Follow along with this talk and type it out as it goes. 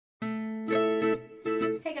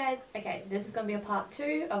Hey guys, okay, this is going to be a part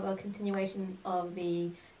 2 of a continuation of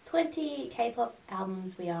the 20 K-pop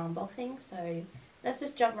albums we are unboxing, so let's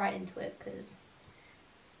just jump right into it, because,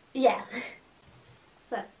 yeah.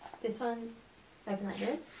 So, this one, open like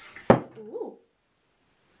this. Ooh.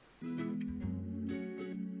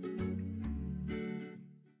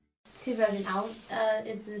 Two-version album.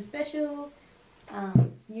 It's a special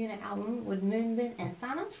unit album with Moonbin and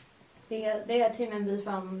Sana. They are two members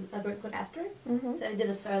from a group called Astro, so they did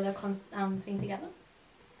a solo thing together.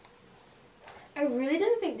 I really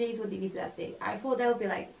didn't think these would be that big. I thought they would be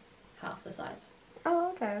like half the size.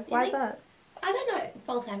 Oh, okay. Why is that? I don't know.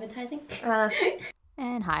 False advertising.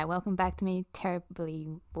 And hi, welcome back to me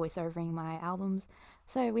terribly voiceovering my albums.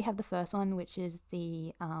 So we have the first one, which is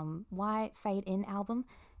the White Fade In album.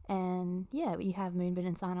 And yeah, we have Moonbin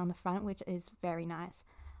and Sana on the front, which is very nice.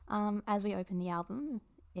 As we open the album,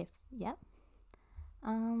 yeah,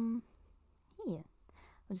 we're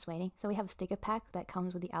just waiting. So we have a sticker pack that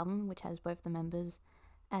comes with the album, which has both the members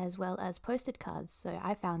as well as posted cards. So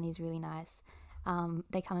I found these really nice.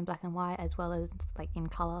 They come in black and white as well as like in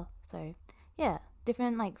color. So yeah,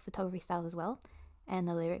 different like photography styles as well. And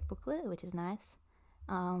the lyric booklet, which is nice.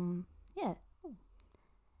 Yeah,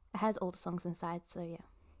 it has all the songs inside. So yeah.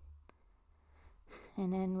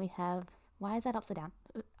 And then we have, why is that upside down?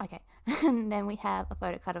 Okay. And then we have a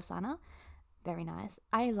photo card of Sana. Very nice.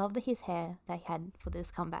 I love his hair that he had for this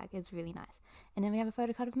comeback. It's really nice. And then we have a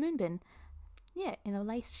photo card of Moonbin. Yeah, in a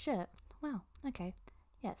laced shirt. Wow. Okay.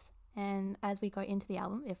 Yes. And as we go into the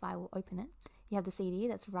album, if I will open it, you have the CD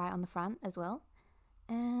that's right on the front as well.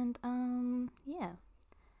 And, yeah.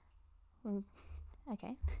 Well,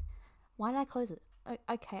 okay. Why did I close it?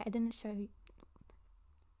 Okay, I didn't show you.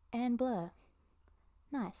 And blur.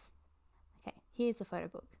 Nice. Okay, here's the photo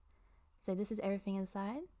book. So this is everything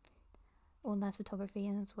inside. All nice photography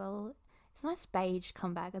and as well. It's a nice beige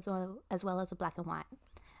comeback as well as a black and white.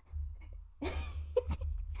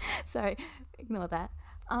 Sorry, ignore that.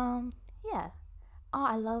 Yeah. Oh,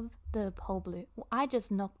 I love the whole blue. I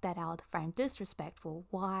just knocked that out of the frame. Disrespectful.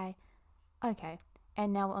 Why? Okay.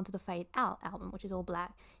 And now we're onto the Fade Out album, which is all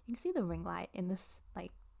black. You can see the ring light in this,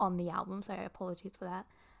 like, on the album, so apologies for that.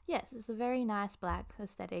 Yes, it's a very nice black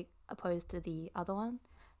aesthetic opposed to the other one.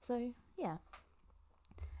 So, yeah.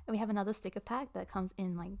 And we have another sticker pack that comes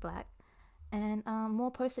in like black. And more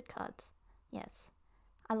posted cards. Yes.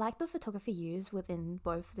 I like the photography used within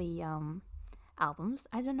both the albums.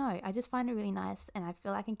 I don't know. I just find it really nice and I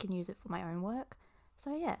feel like I can use it for my own work.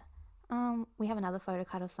 So, yeah. We have another photo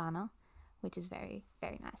card of Sana, which is very,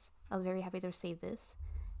 very nice. I was very happy to receive this.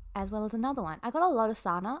 As well as another one. I got a lot of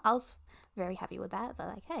Sana. I was very happy with that, but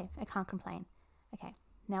like, hey, I can't complain. Okay,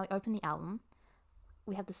 now we open the album.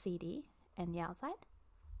 We have the CD and the outside.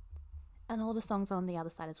 And all the songs on the other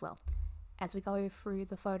side as well. As we go through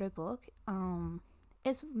the photo book,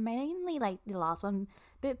 it's mainly like the last one,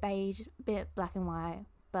 bit beige, bit black and white,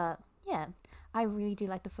 but yeah, I really do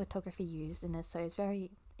like the photography used in this, so it's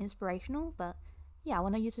very inspirational, but yeah, I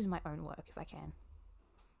want to use it in my own work if I can.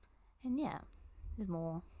 And yeah, there's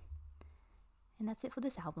more. And that's it for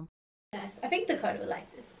this album. Yeah, I think Dakota would like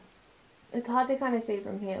this. It's hard to kind of see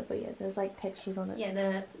from here, but yeah, there's like textures on it.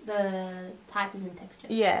 Yeah, the type is in texture.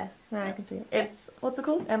 Yeah, no, I can see it. It's, what's it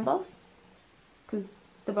called? Emboss? Because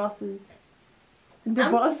the boss is...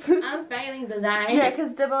 boss. I'm failing design. Yeah,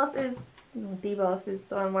 because deboss is... Deboss is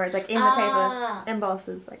the one where it's like in the paper. Emboss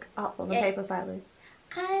is like up on the paper slightly.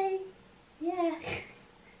 Yeah.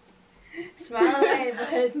 Smile away,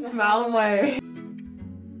 boys. Smile away.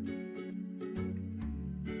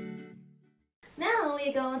 Now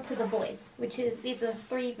we go on to the boys, which is, these are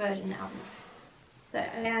 3 version albums. So,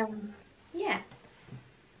 yeah.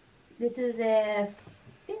 This is their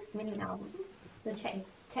 5th mini album, the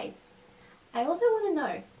Chase. I also want to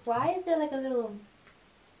know, why is there like a little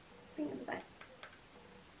thing at the back?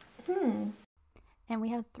 And we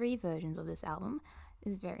have 3 versions of this album.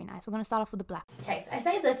 It's very nice. We're going to start off with the black. Chase. I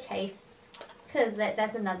say the Chase because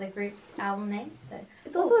that's another group's album name. So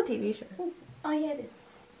it's also a TV show. Oh yeah, it is.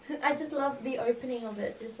 I just love the opening of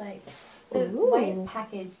it. Just like the way it's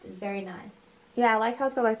packaged is very nice. Yeah, I like how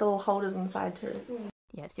it's got like the little holders on the side too.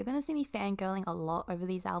 Yes, you're going to see me fangirling a lot over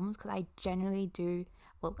these albums because I generally do,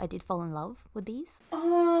 well, I did fall in love with these.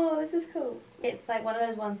 Oh, this is cool. It's like one of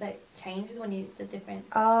those ones that changes when you, the different...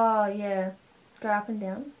 Oh, yeah. Go up and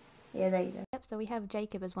down. Yeah, there you go. Yep, so we have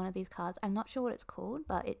Jacob as one of these cards. I'm not sure what it's called,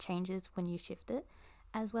 but it changes when you shift it.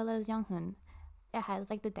 As well as Younghoon. It has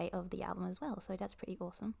like the date of the album as well, so that's pretty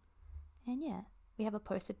awesome. And yeah, we have a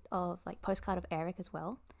postcard of Eric as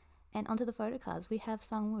well. And onto the photo cards, we have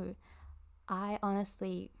Sungwoo. I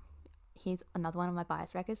honestly, he's another one of my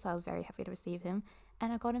bias records, so I was very happy to receive him.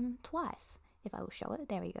 And I got him twice. If I will show it,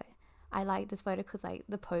 there we go. I like this photo because like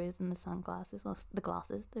the pose and the sunglasses, well, the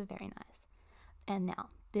glasses, they're very nice. And now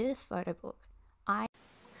this photo book, I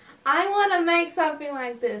want to make something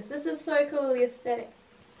like this. This is so cool, the aesthetic.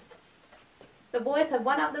 The boys have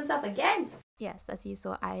one-upped themselves again. Yes, as you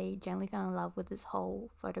saw, I generally fell in love with this whole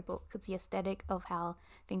photo book because the aesthetic of how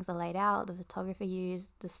things are laid out, the photography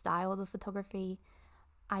used, the style of the photography.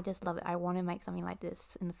 I just love it. I want to make something like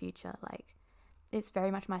this in the future. Like, it's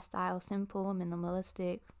very much my style, simple,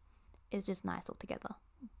 minimalistic. It's just nice altogether.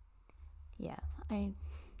 Yeah,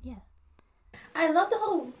 I love the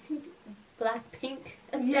whole black pink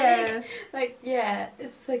aesthetic. Yeah. Like, yeah,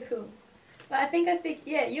 it's so cool. But I think,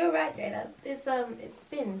 yeah, you're right, Jada. It's it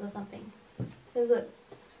spins or something. So look.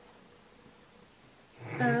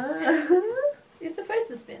 It's supposed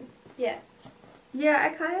to spin. Yeah. Yeah, I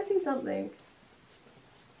kind of see something.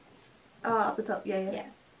 Oh, up the top, yeah. Yeah,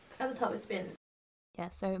 at the top it spins. Yeah,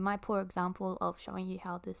 so my poor example of showing you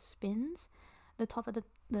how this spins. The top of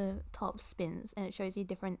the top spins, and it shows you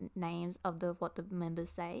different names of what the members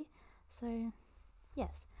say. So,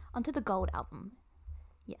 yes. Onto the gold album.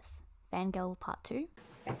 Yes, Fangirl Part 2.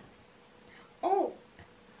 Oh!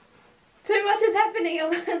 Too much is happening at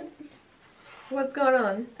once. What's going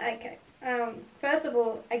on? Okay. First of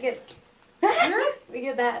all, we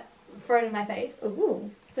get that thrown in my face. Ooh.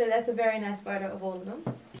 So that's a very nice photo of all of them.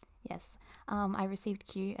 Yes. I received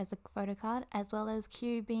Q as a photo card, as well as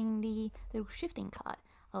Q being the little shifting card.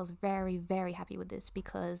 I was very, very happy with this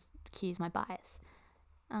because Q is my bias.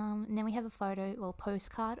 And then we have a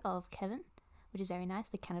postcard of Kevin, which is very nice,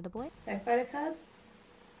 the Canada boy. So photo cards.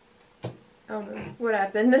 Oh no, what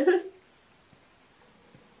happened?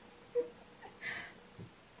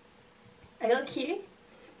 I got Q.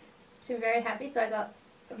 She's very happy, so I got,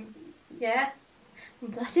 I'm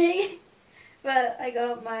blushing. But I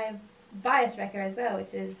got my bias wrecker as well,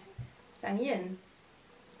 which is Sang-Yun.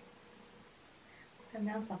 I'm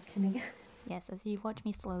malfunctioning. Yes, as you watch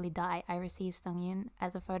me slowly die, I received Sang-Yun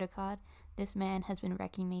as a photo card. This man has been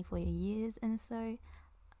wrecking me for years, and I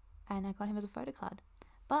got him as a photo card.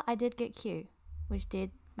 But I did get Q, which did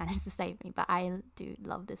manage to save me, but I do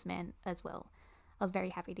love this man as well. I was very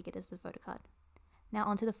happy to get this as a photo card. Now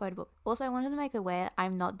onto the photo book. Also, I wanted to make aware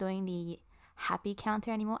I'm not doing the happy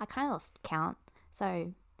counter anymore. I kind of lost count,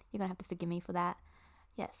 so you're gonna have to forgive me for that.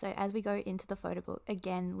 Yeah, so as we go into the photo book,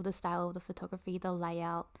 again, with the style of the photography, the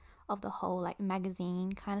layout of the whole like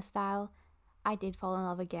magazine kind of style, I did fall in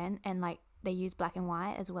love again, and like they use black and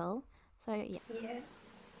white as well. So yeah. Yeah.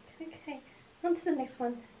 Okay. On to the next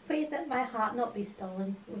one. Please let my heart not be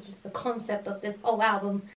stolen, which is the concept of this whole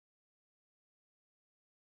album.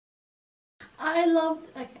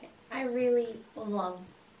 I really love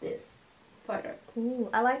this photo. Ooh,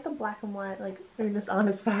 I like the black and white, like Unis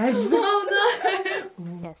Honest vibes. Oh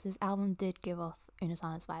no! Yes, this album did give off Unis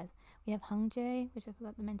Honest vibes. We have Hung Jae, which I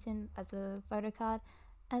forgot to mention, as a photo card,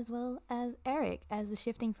 as well as Eric as a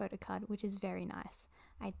shifting photo card, which is very nice.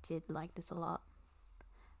 I did like this a lot.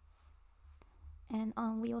 And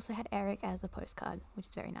we also had Eric as a postcard, which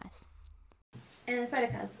is very nice. And the photo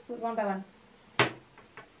cards, one by one.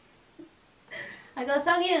 I got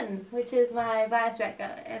Sang-Yun, which is my bias wrecker,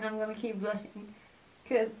 and I'm gonna keep blushing.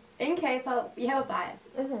 Because in K-pop, you have a bias,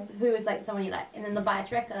 who is like someone you like, and then the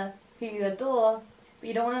bias wrecker, who you adore, but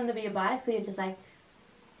you don't want them to be a bias, because you're just like,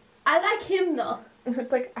 I like him though.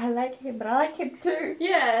 It's like, I like him, but I like him too.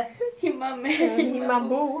 Yeah, he my man. He my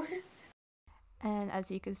boo. And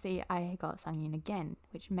as you can see, I got Sang-Yun again,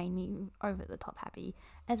 which made me over the top happy,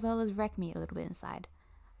 as well as wrecked me a little bit inside.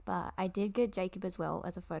 But I did get Jacob as well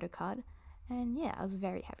as a photo card. And yeah, I was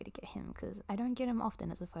very happy to get him because I don't get him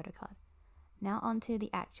often as a photo card. Now on to the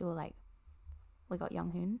actual, we got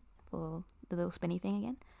Younghoon for the little spinny thing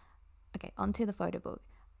again. Okay, on to the photo book.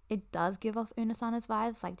 It does give off Unasana's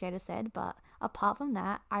vibes, like Jada said, but apart from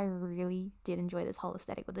that, I really did enjoy this whole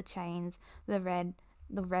aesthetic with the chains, the red,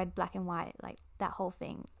 black and white, like that whole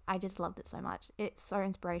thing. I just loved it so much. It's so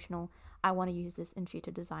inspirational. I want to use this in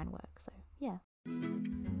future design work, so yeah.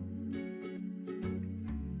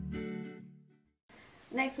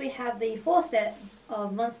 Next we have the 4 set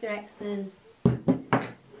of Monster X's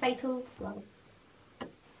Fatal Love.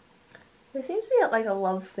 There seems to be like a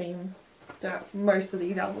love theme throughout most of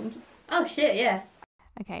these albums. Oh shit, yeah.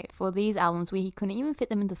 Okay, for these albums we couldn't even fit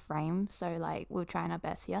them into frame, so we're trying our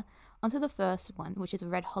best here. Onto the first one, which is a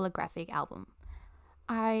red holographic album.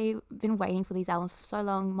 I've been waiting for these albums for so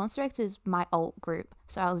long. Monster X is my alt group,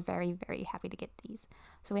 so I was very, very happy to get these.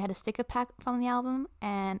 So we had a sticker pack from the album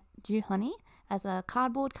and Ju Honey as a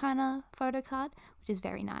cardboard kind of photo card, which is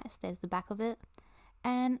very nice. There's the back of it.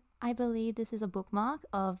 And I believe this is a bookmark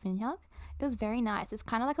of Minhyuk. It was very nice. It's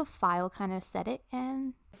kind of like a file kind of aesthetic,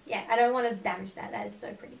 and yeah, I don't want to damage that. That is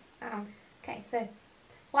so pretty. Okay, so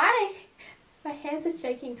why my hands are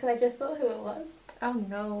shaking because I just thought who it was. Oh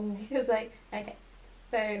no. It was like, okay,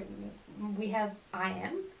 so we have I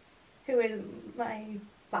Am, who is my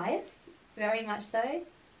bias, very much so.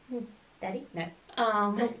 Daddy?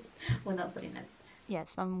 No. We're not putting that.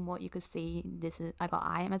 yes, from what you could see, I got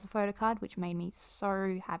I Am as a photo card, which made me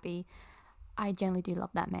so happy. I generally do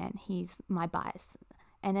love that man. He's my bias.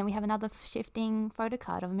 And then we have another shifting photo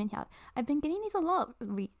card of Minhyuk. I've been getting these a lot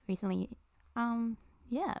recently.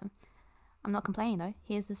 Yeah. I'm not complaining though.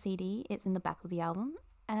 Here's the CD. It's in the back of the album.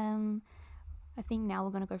 I think now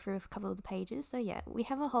we're going to go through a couple of the pages. So yeah, we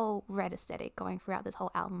have a whole red aesthetic going throughout this whole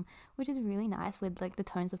album, which is really nice with like the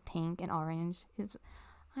tones of pink and orange.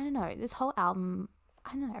 I don't know, this whole album,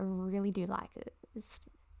 I don't know, I really do like it.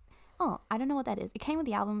 I don't know what that is. It came with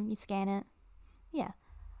the album, you scan it. Yeah.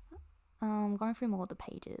 Going through more of the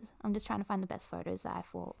pages. I'm just trying to find the best photos that I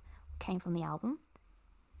thought came from the album.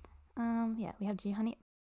 Yeah, we have Honey.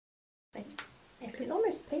 It's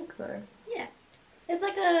almost pink though. Yeah. It's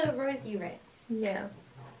like a rosy red. Yeah.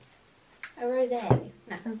 A rosé.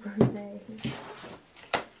 No. A rosé.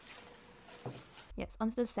 Yes,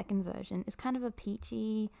 onto the second version. It's kind of a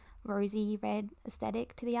peachy, rosy red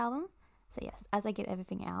aesthetic to the album. So yes, as I get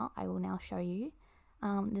everything out, I will now show you.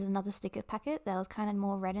 There's another sticker packet that was kind of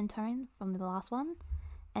more red in tone from the last one.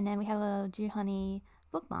 And then we have a Honey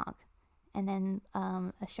bookmark. And then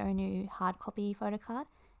a Shonu hard copy photo card,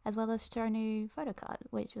 as well as Shonu photo card,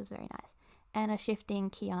 which was very nice. And a shifting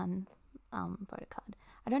Kian photo card.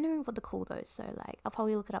 I don't know what to call those, so like I'll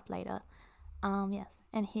probably look it up later. Yes,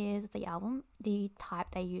 and here's the album. The type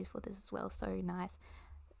they use for this as well, so nice.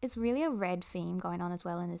 It's really a red theme going on as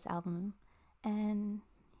well in this album. And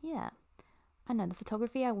yeah, I know the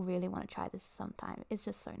photography, I really want to try this sometime. It's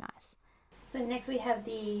just so nice. So next we have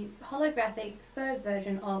the holographic third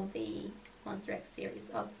version of the Monster X series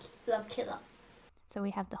of Love Killer. So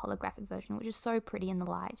we have the holographic version, which is so pretty in the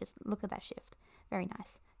light. Just look at that shift. Very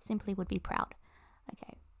nice. Simply would be proud.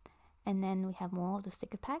 Okay. And then we have more of the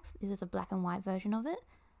sticker packs. This is a black and white version of it.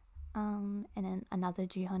 And then another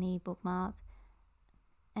Honey bookmark.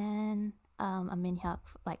 And a Minhyuk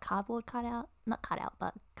like cardboard cutout. Not cutout,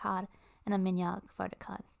 but card. And a Minhyuk photo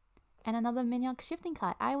card. And another Minhyuk shifting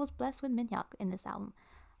card. I was blessed with Minhyuk in this album.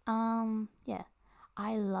 Yeah.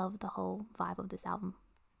 I love the whole vibe of this album.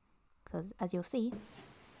 Because as you'll see,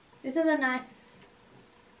 this is a nice.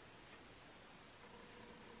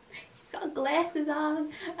 He's got glasses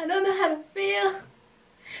on. I don't know how to feel. I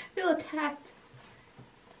feel attacked.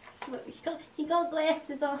 Look, he got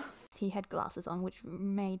glasses on. He had glasses on, which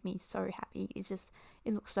made me so happy.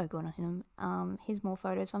 It looks so good on him. Here's more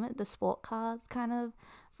photos from it. The sport cars kind of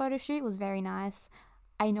photo shoot was very nice.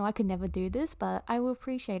 I know I could never do this, but I will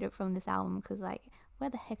appreciate it from this album because, like, where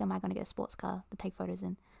the heck am I going to get a sports car to take photos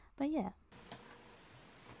in? But yeah.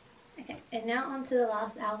 Okay, and now on to the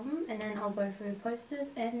last album, and then I'll go through posters,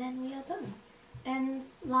 and then we are done. And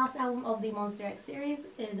last album of the Monster X series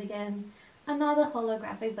is again another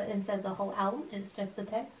holographic, but instead of the whole album, it's just the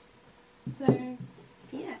text. So,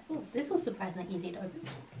 yeah. Ooh, this was surprisingly easy to open.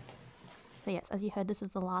 So yes, as you heard, this is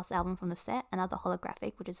the last album from the set, another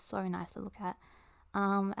holographic, which is so nice to look at.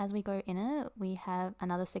 As we go in it, we have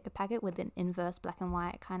another sticker packet with an inverse black and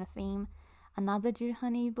white kind of theme. Another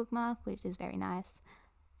Honey bookmark, which is very nice.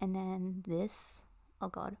 And then this, oh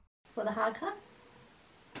god. For the hard cut?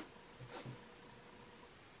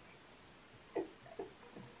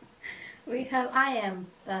 We have I Am,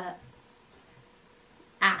 but...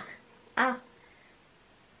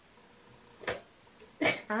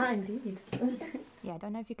 Indeed. Yeah, I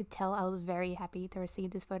don't know if you could tell, I was very happy to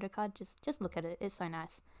receive this photo card. Just look at it, it's so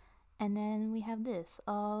nice. And then we have this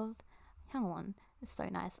of Hyungwon. It's so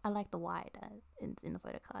nice. I like the white that is in the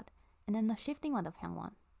photo card. And then the shifting one of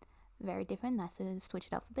Hyungwon. Very different, nice to switch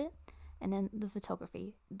it up a bit. And then the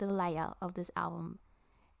photography, the layout of this album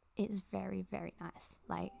is very, very nice.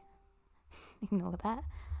 Like, ignore that.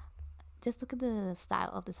 Just look at the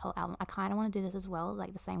style of this whole album. I kind of want to do this as well,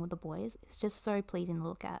 like the same with the boys. It's just so pleasing to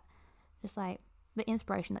look at. Just like the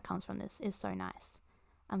inspiration that comes from this is so nice.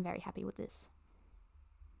 I'm very happy with this.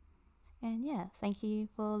 And yeah, thank you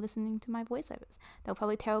for listening to my voiceovers. They were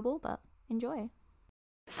probably terrible, but enjoy.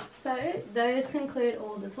 So, those conclude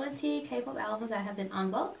all the 20 K-pop albums that have been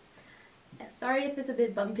unboxed. Sorry if it's a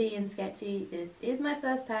bit bumpy and sketchy. This is my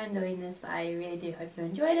first time doing this, but I really do hope you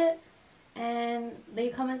enjoyed it. And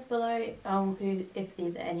leave comments below if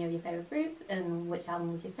these are any of your favourite groups and which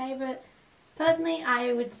album was your favourite. Personally,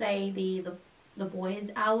 I would say the the boys'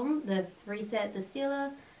 album, the Reset the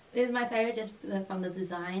Stealer. This is my favorite just from the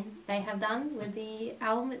design they have done with the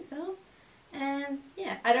album itself. And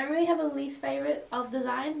yeah, I don't really have a least favorite of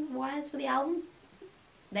design wise for the album.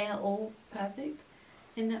 They are all perfect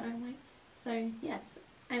in their own ways. So yes,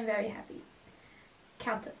 I'm very happy.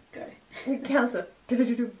 Counter, go. Counter. So,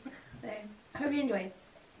 hope you enjoyed.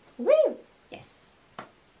 Woo!